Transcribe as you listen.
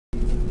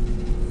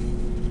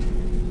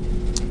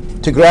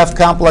To graph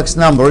complex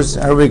numbers,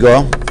 here we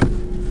go.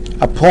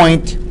 A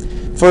point.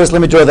 First,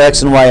 let me draw the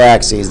x and y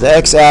axes. The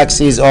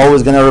x-axis is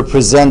always going to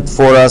represent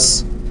for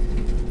us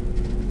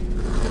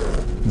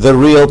the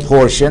real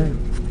portion.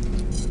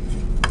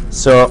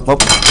 So,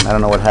 I don't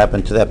know what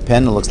happened to that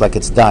pen. It looks like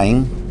it's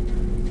dying.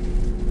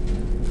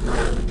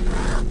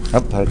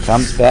 Here it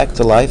comes back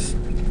to life.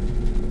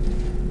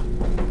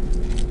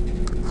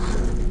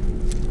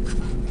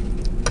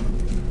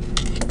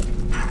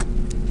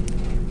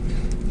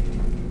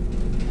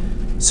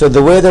 So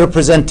the way the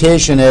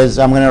representation is,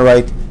 I'm going to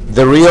write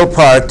the real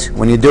part,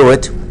 when you do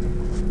it,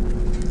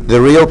 the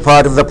real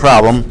part of the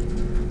problem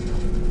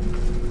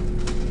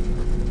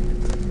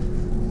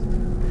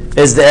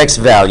is the x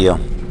value.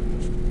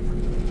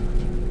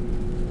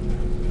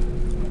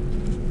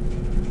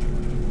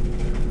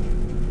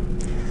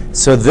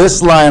 So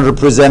this line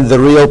represents the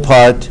real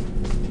part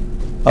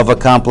of a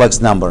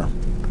complex number.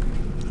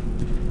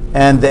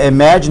 And the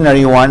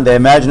imaginary one, the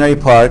imaginary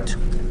part,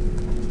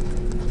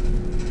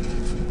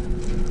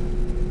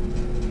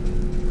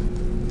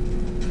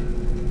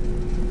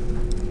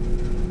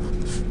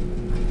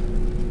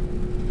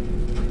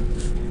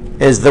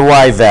 is the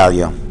y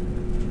value.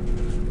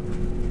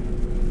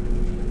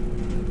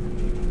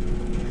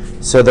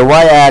 So the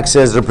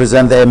y-axis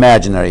represents the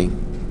imaginary.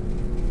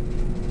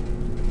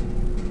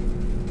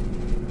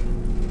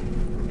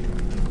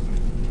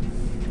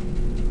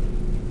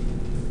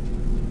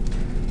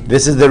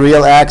 This is the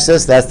real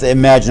axis, that's the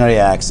imaginary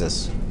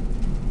axis.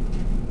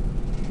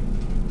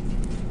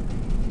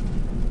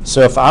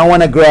 So if I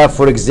want to graph,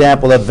 for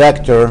example, a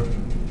vector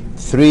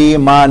 3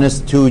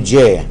 minus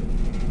 2j,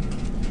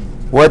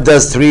 what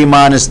does 3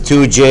 minus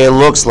 2j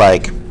looks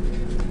like?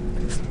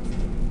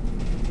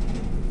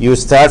 You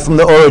start from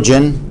the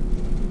origin.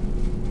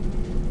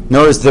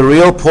 Notice the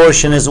real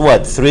portion is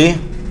what? 3.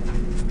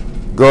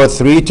 Go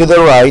 3 to the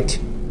right.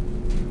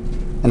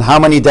 And how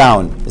many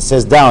down? It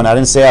says down. I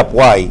didn't say up.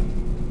 Why?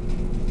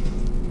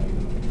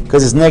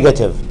 Because it's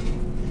negative.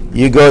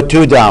 You go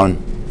 2 down.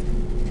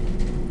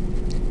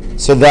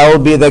 So that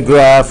will be the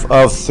graph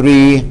of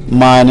 3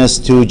 minus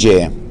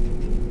 2j.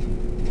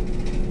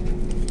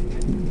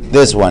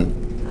 This one.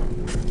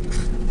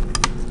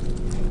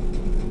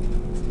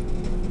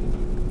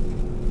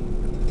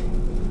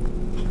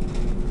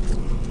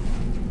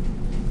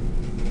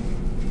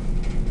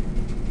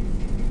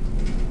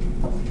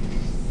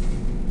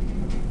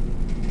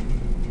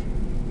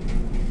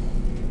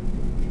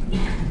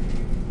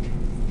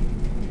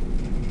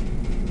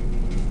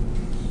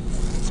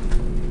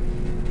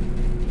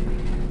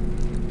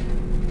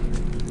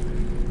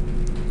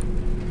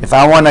 If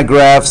I want to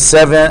graph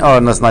 7, or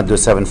let's not do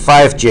 7,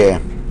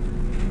 5j.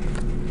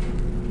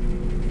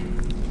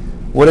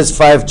 What is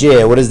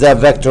 5j? What does that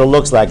vector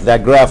looks like?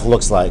 That graph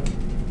looks like?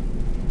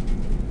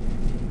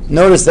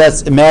 Notice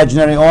that's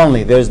imaginary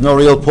only. There's no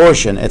real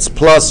portion. It's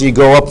plus, you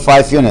go up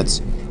 5 units.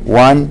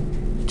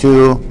 1,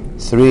 2,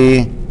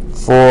 3,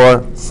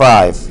 4,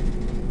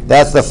 5.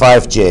 That's the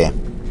 5j.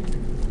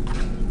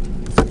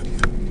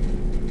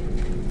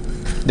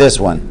 This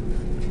one.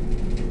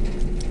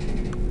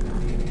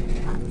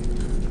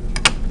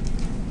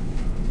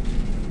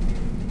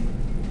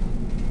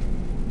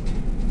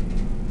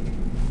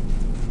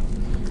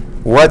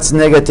 What's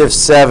negative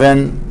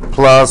 7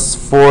 plus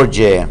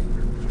 4j?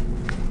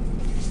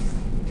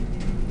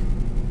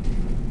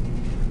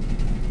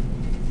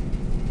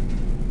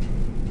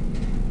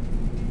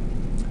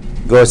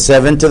 Go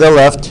 7 to the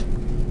left.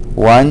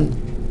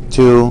 1,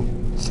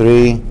 2,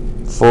 3,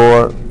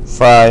 4,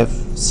 5,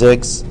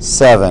 6,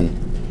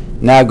 7.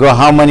 Now go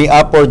how many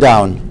up or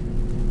down?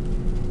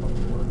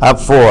 Up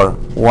 4.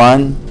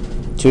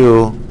 1,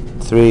 2,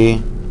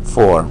 3,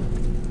 4.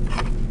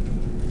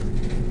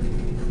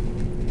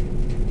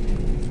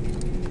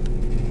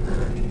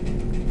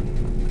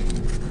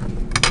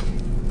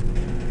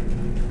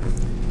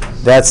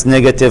 That's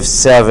negative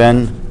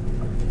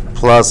 7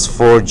 plus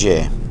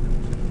 4j.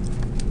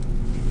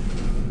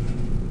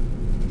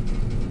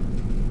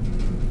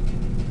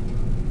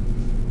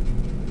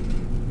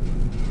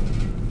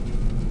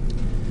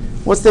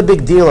 What's the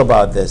big deal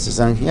about this? It's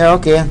saying, yeah,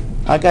 okay,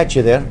 I got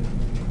you there.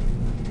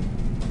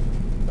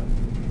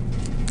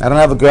 I don't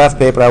have a graph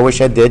paper, I wish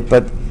I did,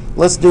 but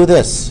let's do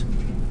this.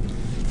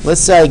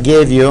 Let's say I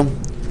gave you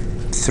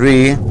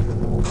 3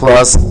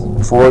 plus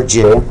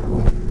 4j.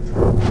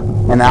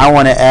 And I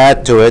want to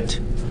add to it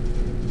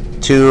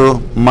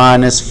 2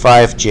 minus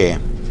 5j.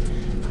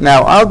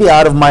 Now, I'll be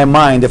out of my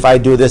mind if I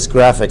do this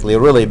graphically,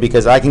 really,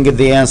 because I can get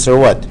the answer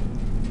what?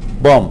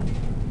 Boom.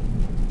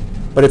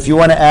 But if you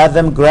want to add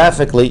them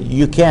graphically,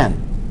 you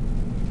can.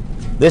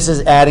 This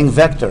is adding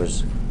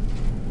vectors.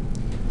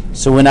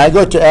 So when I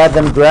go to add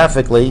them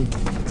graphically,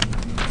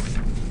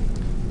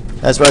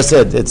 that's what I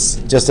said. It's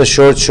just a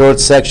short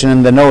section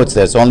in the notes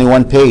there. It's only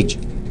 1 page.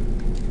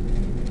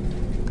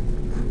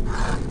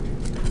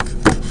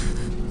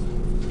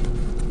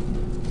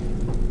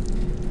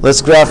 Let's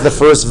graph the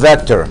first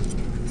vector.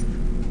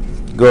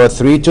 Go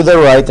 3 to the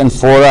right and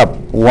 4 up.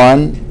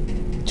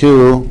 1,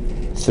 2,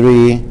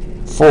 3,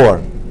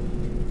 4.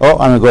 Oh,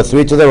 I'm going to go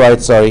 3 to the right,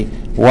 sorry.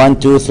 1,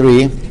 2,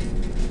 3.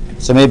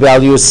 So maybe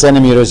I'll use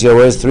centimeters here.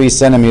 Where's 3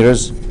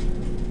 centimeters?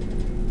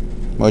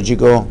 Where'd you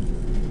go?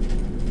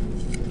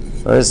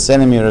 Where's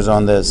centimeters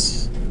on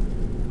this?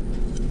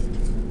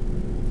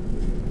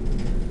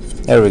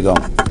 There we go.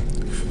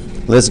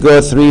 Let's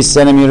go 3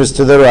 centimeters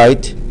to the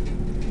right.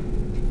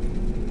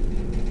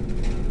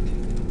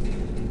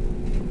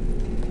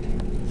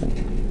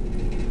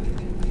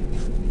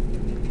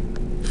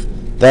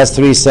 That's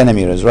 3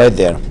 centimeters right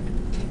there.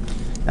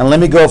 And let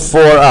me go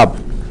 4 up.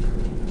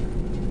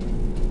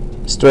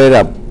 Straight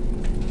up.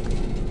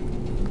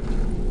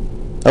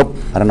 Oh,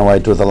 I don't know why I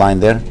drew the line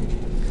there.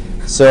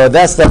 So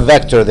that's the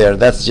vector there.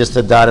 That's just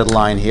a dotted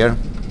line here.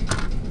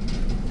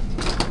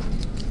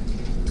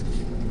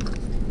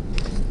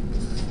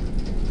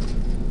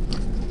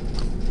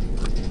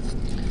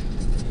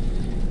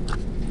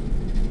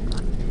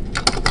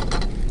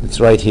 It's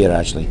right here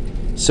actually.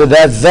 So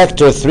that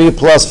vector 3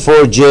 plus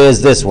 4j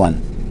is this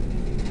one.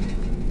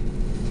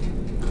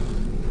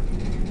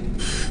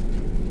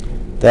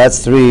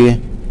 That's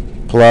 3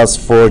 plus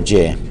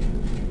 4j.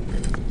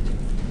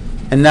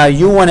 And now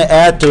you want to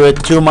add to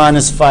it 2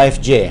 minus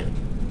 5j.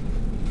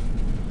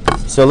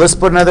 So let's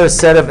put another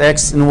set of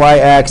x and y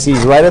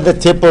axes right at the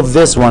tip of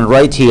this one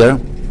right here.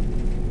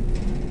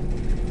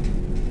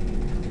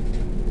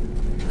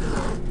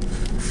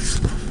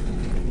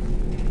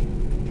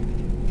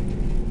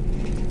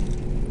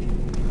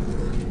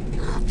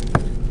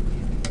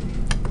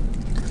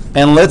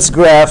 And let's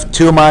graph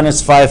 2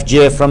 minus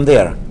 5j from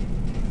there.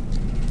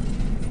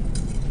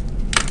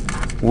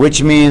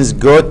 Which means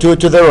go 2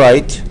 to the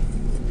right.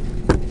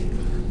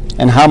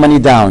 And how many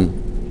down?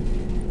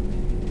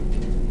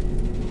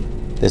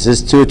 This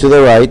is 2 to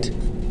the right.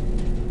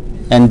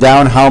 And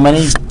down how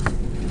many?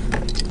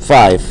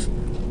 5.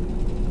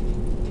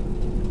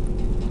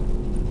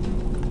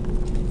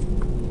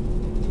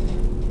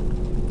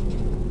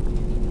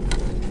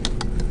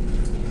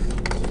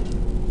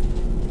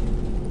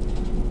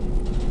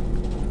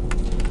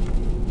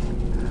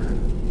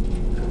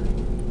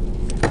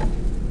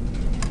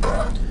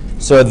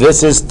 So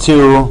this is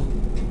 2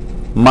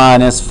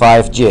 minus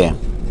 5j.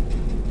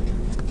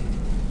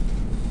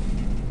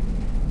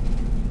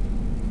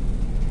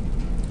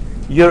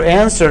 Your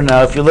answer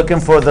now, if you're looking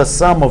for the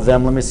sum of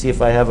them, let me see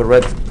if I have a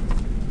red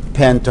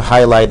pen to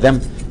highlight them.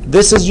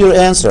 This is your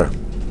answer.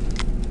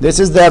 This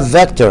is that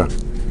vector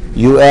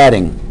you're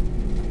adding.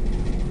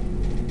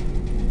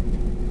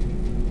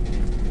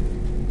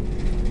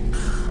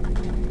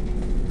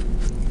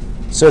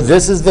 So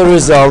this is the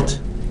result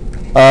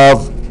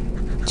of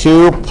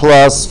 2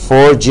 plus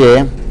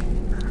 4j,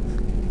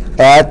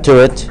 add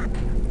to it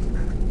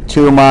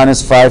 2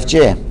 minus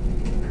 5j.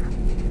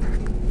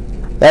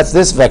 That's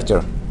this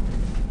vector.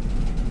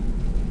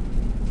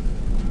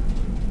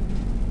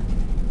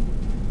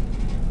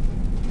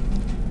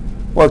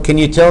 Well, can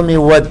you tell me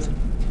what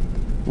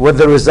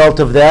the result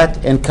of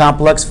that in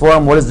complex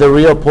form? What is the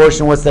real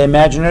portion? What's the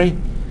imaginary?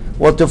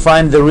 Well, to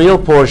find the real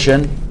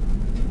portion,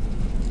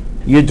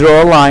 you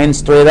draw a line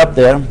straight up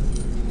there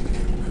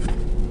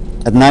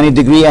at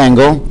 90-degree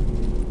angle.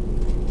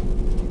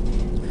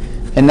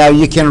 And now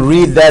you can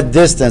read that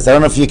distance. I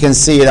don't know if you can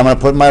see it. I'm going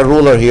to put my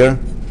ruler here.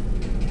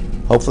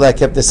 Hopefully I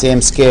kept the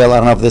same scale. I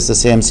don't know if this is the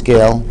same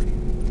scale.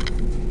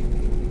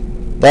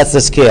 That's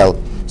the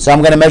scale. So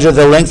I'm going to measure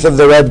the length of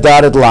the red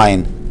dotted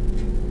line.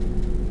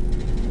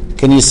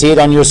 Can you see it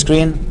on your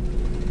screen?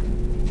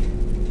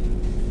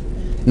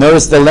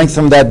 Notice the length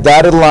from that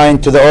dotted line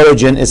to the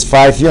origin is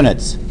 5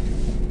 units.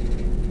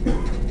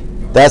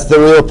 That's the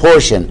real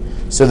portion.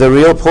 So the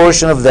real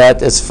portion of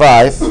that is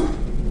 5.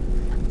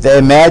 The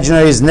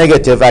imaginary is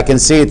negative. I can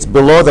see it's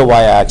below the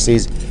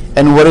y-axis.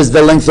 And what is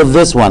the length of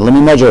this one? Let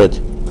me measure it.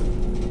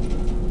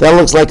 That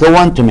looks like a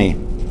 1 to me.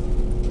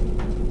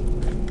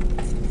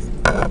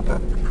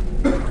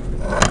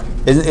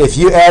 If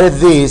you added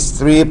these,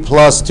 3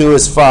 plus 2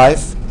 is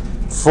 5.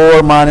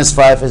 4 minus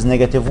 5 is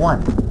negative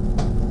 1.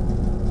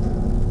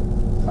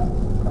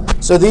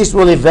 So these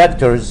really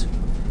vectors.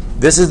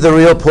 This is the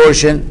real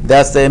portion.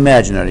 That's the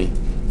imaginary.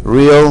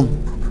 Real,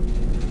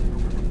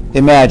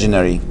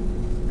 imaginary.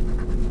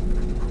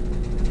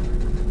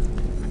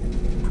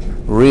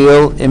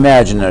 Real,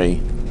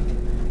 imaginary.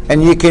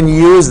 And you can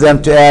use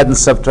them to add and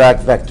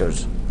subtract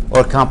vectors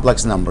or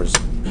complex numbers.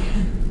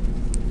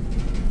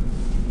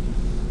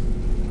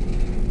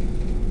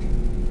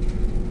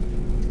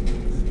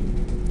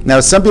 Now,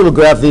 some people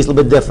graph these a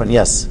little bit different.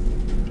 Yes?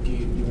 Do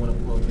you want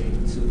to plug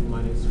in 2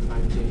 minus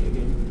 5j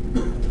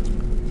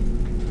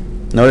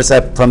again? Notice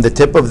from the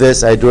tip of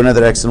this, I drew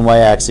another x and y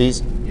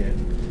axis. Yeah.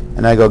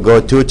 And I go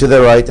 2 to the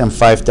right and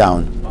 5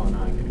 down. Oh,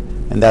 no, I get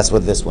it. And that's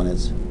what this one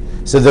is.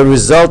 So the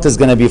result is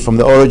going to be from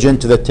the origin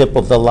to the tip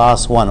of the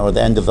last one, or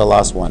the end of the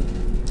last one.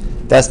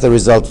 That's the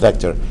result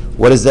vector.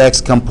 What is the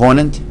x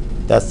component?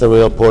 That's the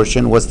real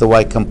portion. What's the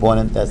y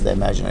component? That's the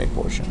imaginary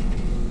portion.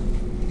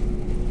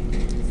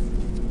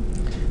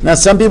 Now,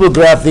 some people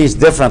graph these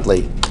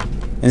differently.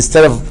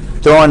 Instead of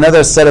throwing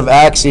another set of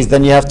axes,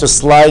 then you have to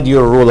slide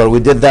your ruler. We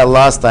did that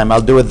last time.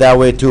 I'll do it that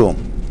way too.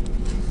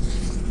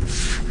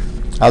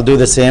 I'll do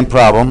the same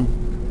problem.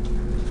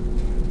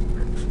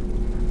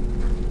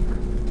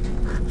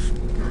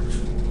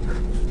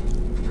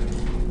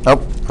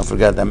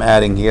 forgot I'm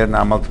adding here,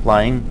 now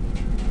multiplying.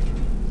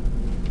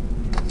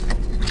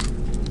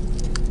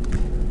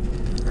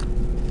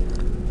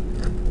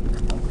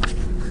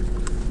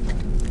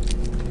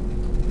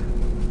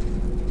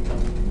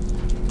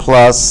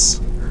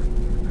 Plus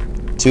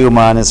 2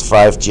 minus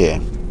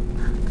 5j.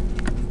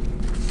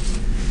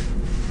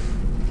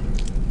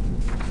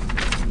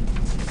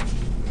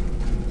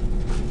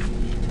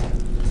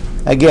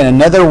 Again,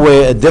 another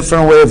way, a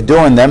different way of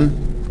doing them.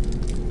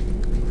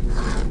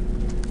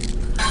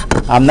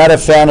 I'm not a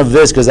fan of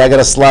this because I got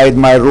to slide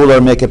my ruler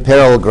and make a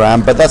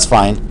parallelogram, but that's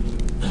fine.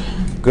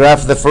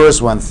 Graph the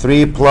first one,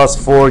 3 plus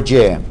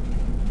 4j.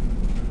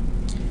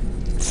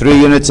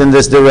 3 units in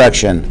this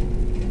direction.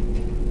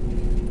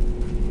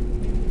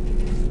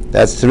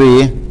 That's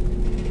 3.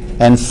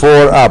 And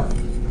 4 up.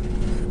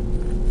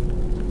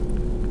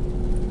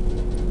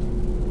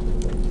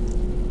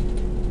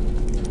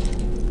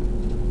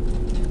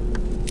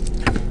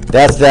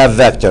 That's that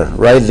vector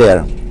right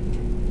there.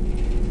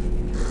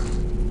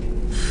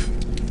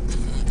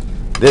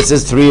 This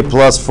is 3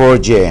 plus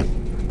 4j.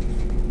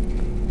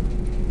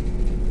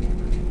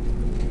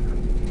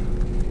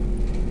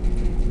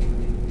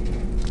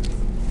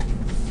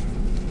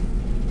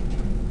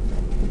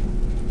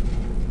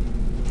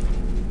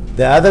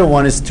 The other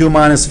one is 2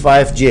 minus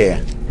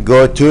 5j.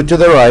 Go 2 to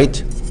the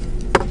right.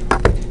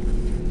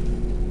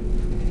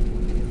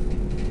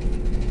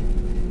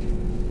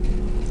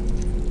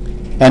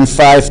 And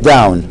 5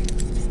 down.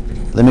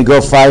 Let me go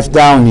 5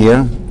 down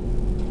here.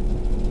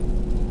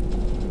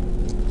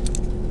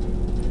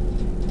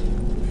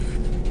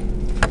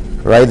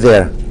 Right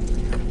there.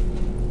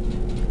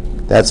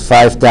 That's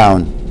 5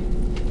 down.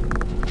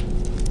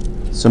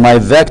 So my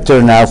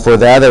vector now for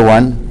the other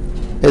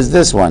one is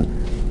this one.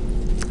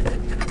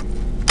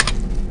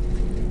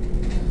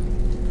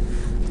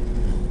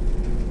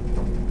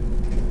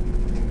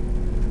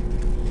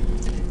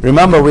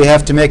 Remember, we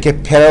have to make a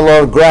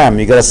parallelogram.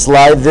 You got to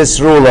slide this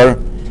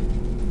ruler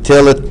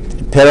till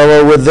it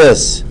parallel with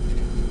this.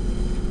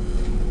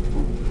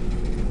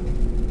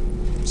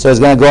 So it's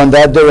going to go in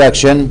that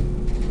direction.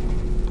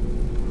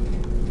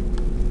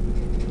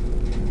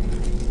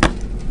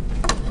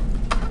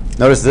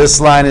 Notice this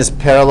line is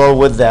parallel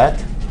with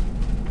that.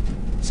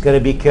 Just got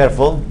to be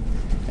careful.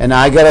 And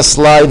I got to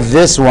slide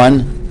this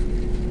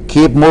one.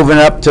 Keep moving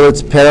up till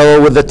it's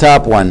parallel with the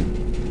top one.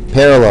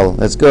 Parallel.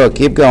 Let's go.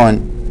 Keep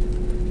going.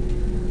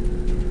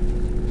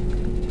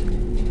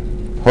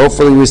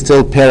 Hopefully we're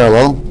still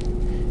parallel,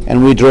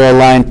 and we draw a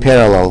line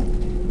parallel.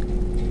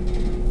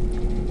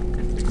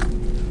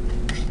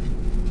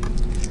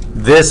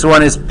 This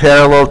one is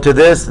parallel to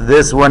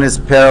this one is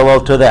parallel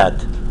to that.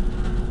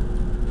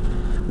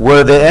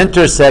 Where they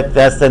intersect,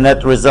 that's the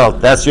net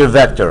result. That's your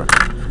vector.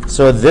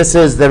 So this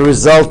is the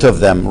result of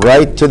them,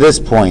 right to this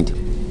point.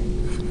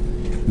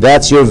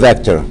 That's your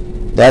vector.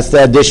 That's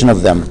the addition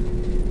of them.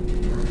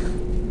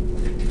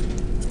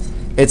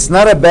 It's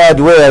not a bad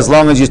way as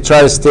long as you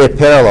try to stay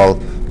parallel.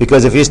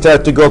 Because if you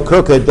start to go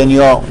crooked, then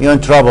you're in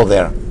trouble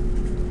there.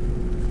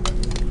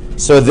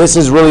 So this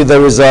is really the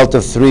result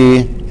of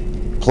 3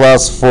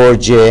 plus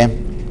 4j.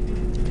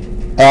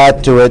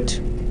 Add to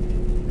it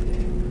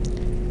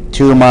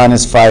 2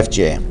 minus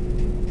 5j.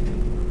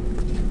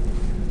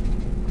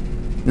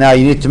 Now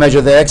you need to measure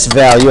the x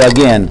value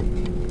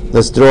again.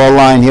 Let's draw a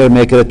line here,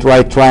 make it a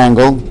right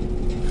triangle.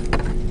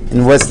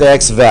 And what's the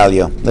x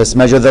value? Let's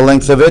measure the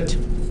length of it.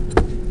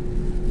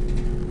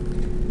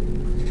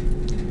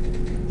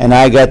 And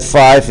I got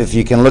 5. If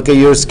you can look at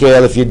your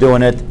scale, if you're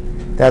doing it,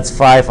 that's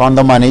 5 on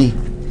the money.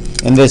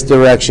 In this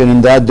direction,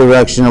 in that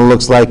direction, it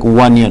looks like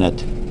 1 unit.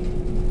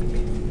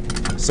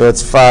 So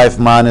it's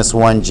 5 minus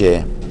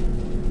 1j.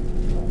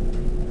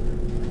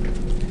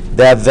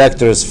 That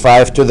vector is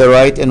 5 to the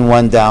right and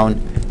 1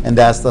 down, and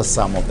that's the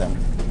sum of them.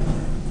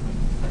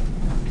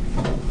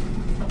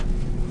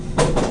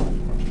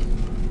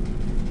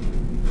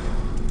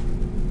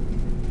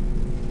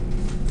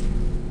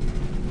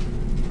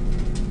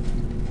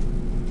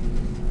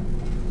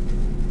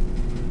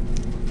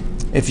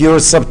 If you're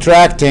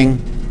subtracting,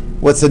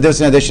 what's the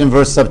difference in addition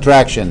versus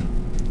subtraction?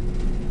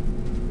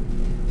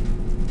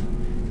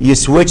 You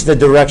switch the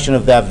direction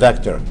of that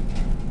vector,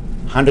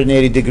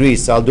 180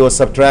 degrees. So I'll do a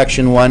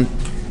subtraction one,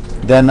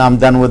 then I'm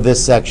done with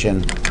this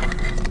section.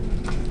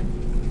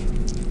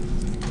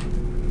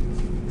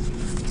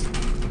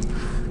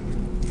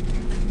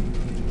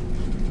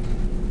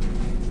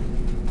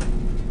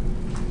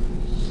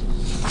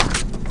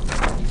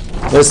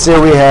 Let's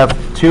say we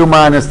have 2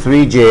 minus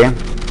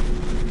 3j.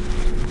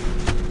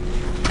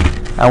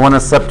 I want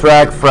to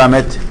subtract from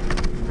it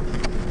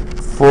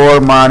 4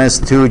 minus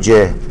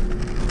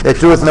 2j. The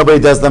truth, nobody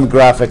does them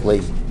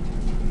graphically.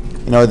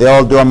 You know, they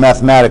all do them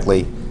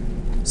mathematically.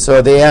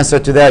 So the answer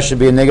to that should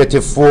be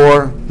negative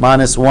 4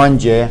 minus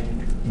 1j.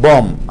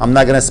 Boom. I'm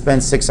not going to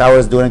spend 6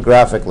 hours doing it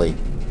graphically.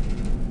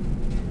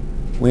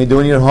 When you're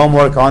doing your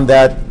homework on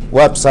that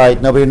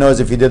website, nobody knows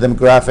if you did them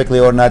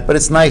graphically or not, but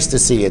it's nice to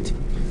see it.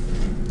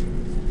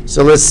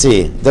 So let's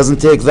see. It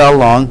doesn't take that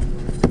long.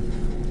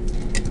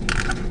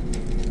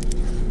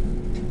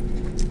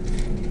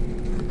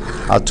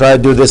 I'll try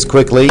to do this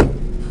quickly.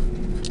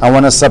 I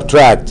want to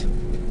subtract.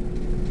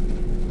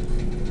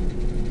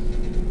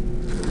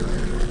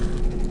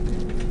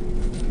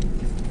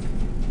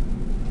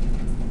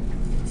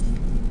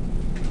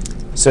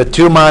 So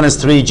 2 minus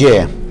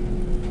 3j.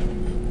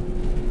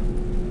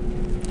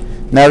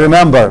 Now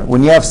remember,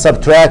 when you have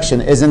subtraction,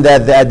 isn't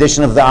that the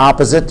addition of the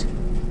opposite?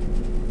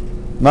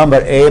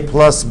 Remember, a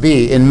plus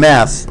b in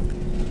math.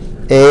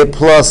 A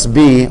plus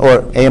b,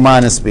 or a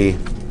minus b.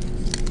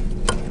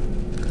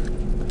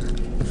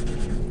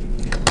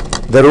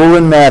 The rule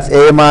in math,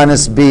 a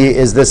minus b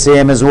is the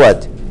same as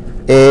what?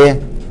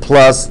 A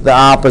plus the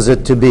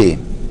opposite to b.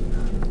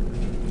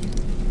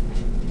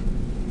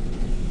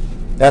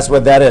 That's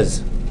what that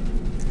is.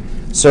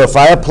 So if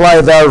I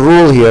apply that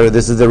rule here,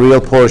 this is the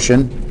real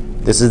portion,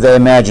 this is the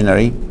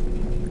imaginary,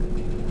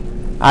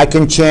 I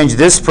can change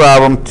this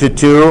problem to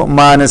 2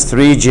 minus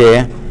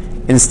 3j.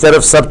 Instead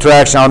of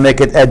subtraction, I'll make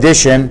it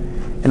addition.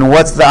 And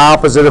what's the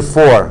opposite of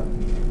 4?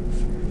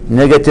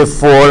 Negative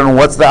 4. And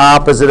what's the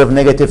opposite of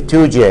negative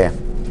 2j?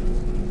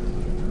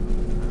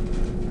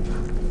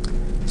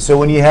 So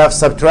when you have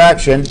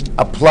subtraction,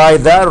 apply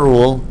that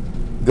rule.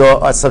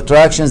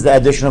 Subtraction is the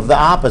addition of the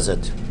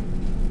opposite.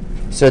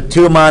 So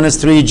 2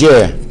 minus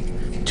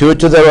 3j. 2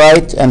 to the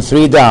right and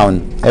 3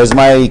 down. There's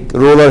my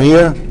ruler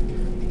here.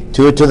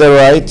 2 to the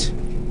right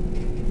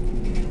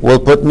will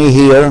put me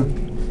here.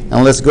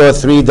 And let's go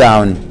 3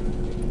 down.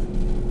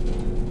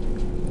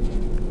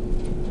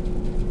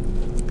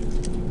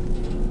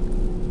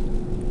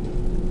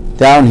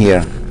 Down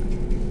here.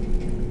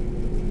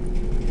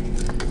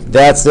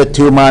 That's the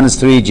 2 minus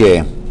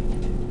 3j.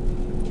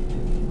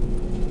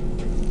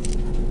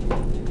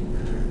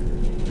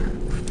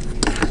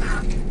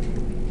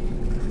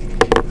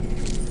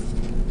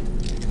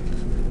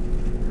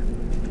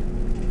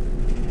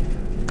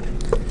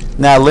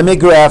 Now let me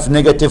graph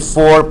negative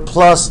 4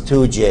 plus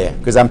 2j,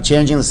 because I'm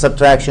changing the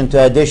subtraction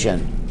to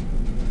addition.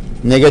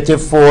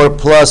 Negative 4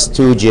 plus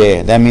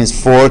 2j. That means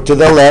 4 to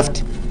the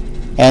left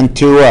and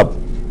 2 up.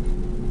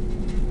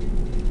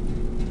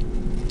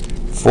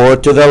 4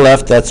 to the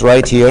left, that's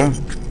right here,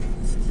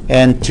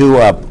 and 2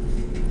 up.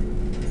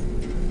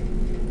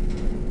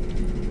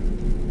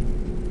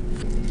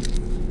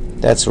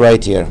 That's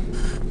right here.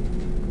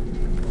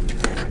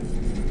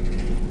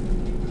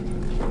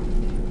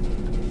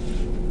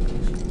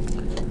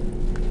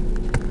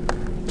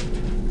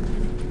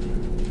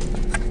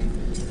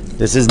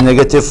 This is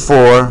negative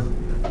 4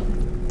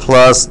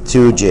 plus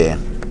 2j.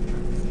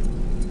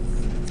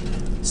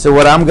 So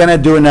what I'm going to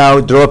do now,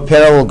 draw a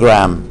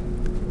parallelogram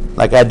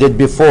like I did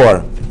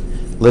before.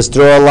 Let's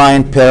draw a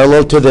line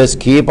parallel to this.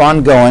 Keep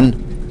on going.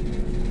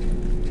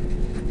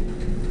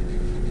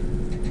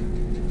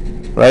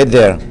 Right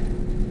there.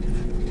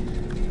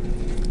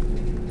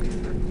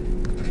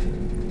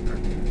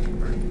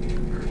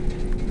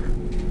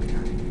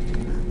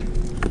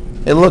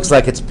 It looks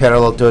like it's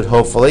parallel to it,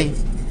 hopefully.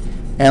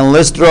 And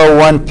let's draw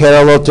one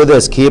parallel to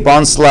this. Keep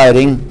on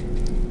sliding.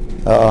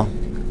 Uh-oh.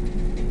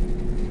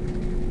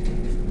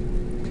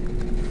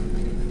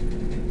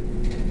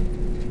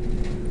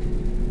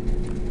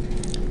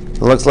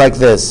 It looks like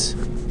this.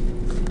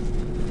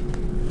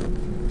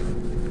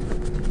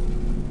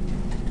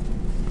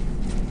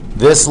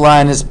 This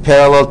line is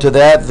parallel to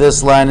that.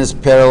 This line is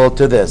parallel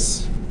to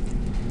this.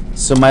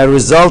 So my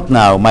result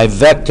now, my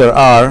vector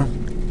R,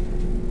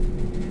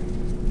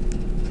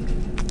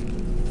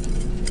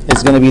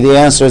 is going to be, the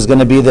answer is going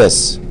to be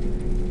this.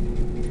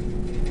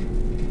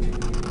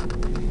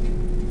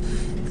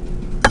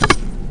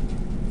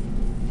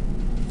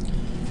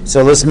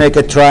 So let's make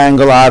a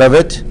triangle out of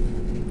it.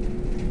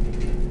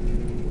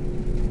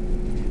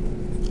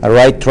 A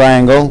right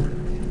triangle.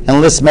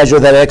 And let's measure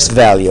that x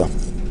value.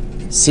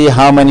 See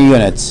how many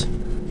units.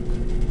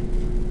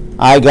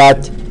 I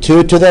got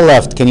 2 to the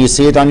left. Can you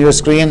see it on your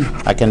screen?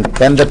 I can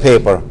bend the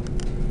paper.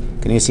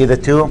 Can you see the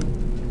 2?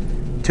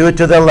 2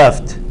 to the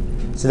left.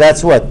 So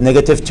that's what?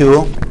 Negative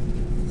 2.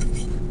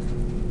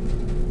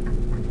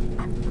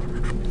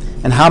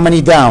 And how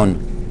many down?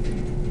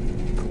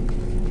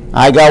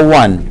 I got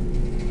 1.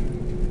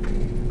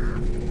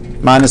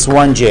 Minus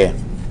 1j.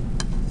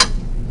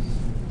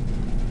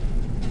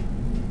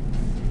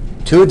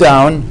 2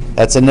 down.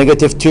 That's a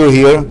negative 2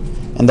 here.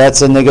 And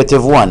that's a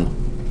negative 1.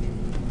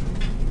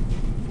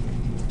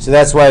 So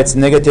that's why it's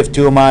negative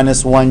 2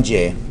 minus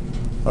 1j.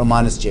 Or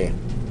minus j.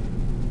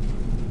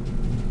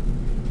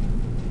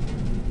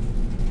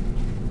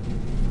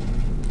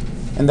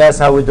 And that's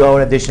how we do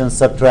our addition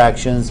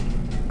subtractions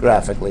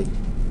graphically.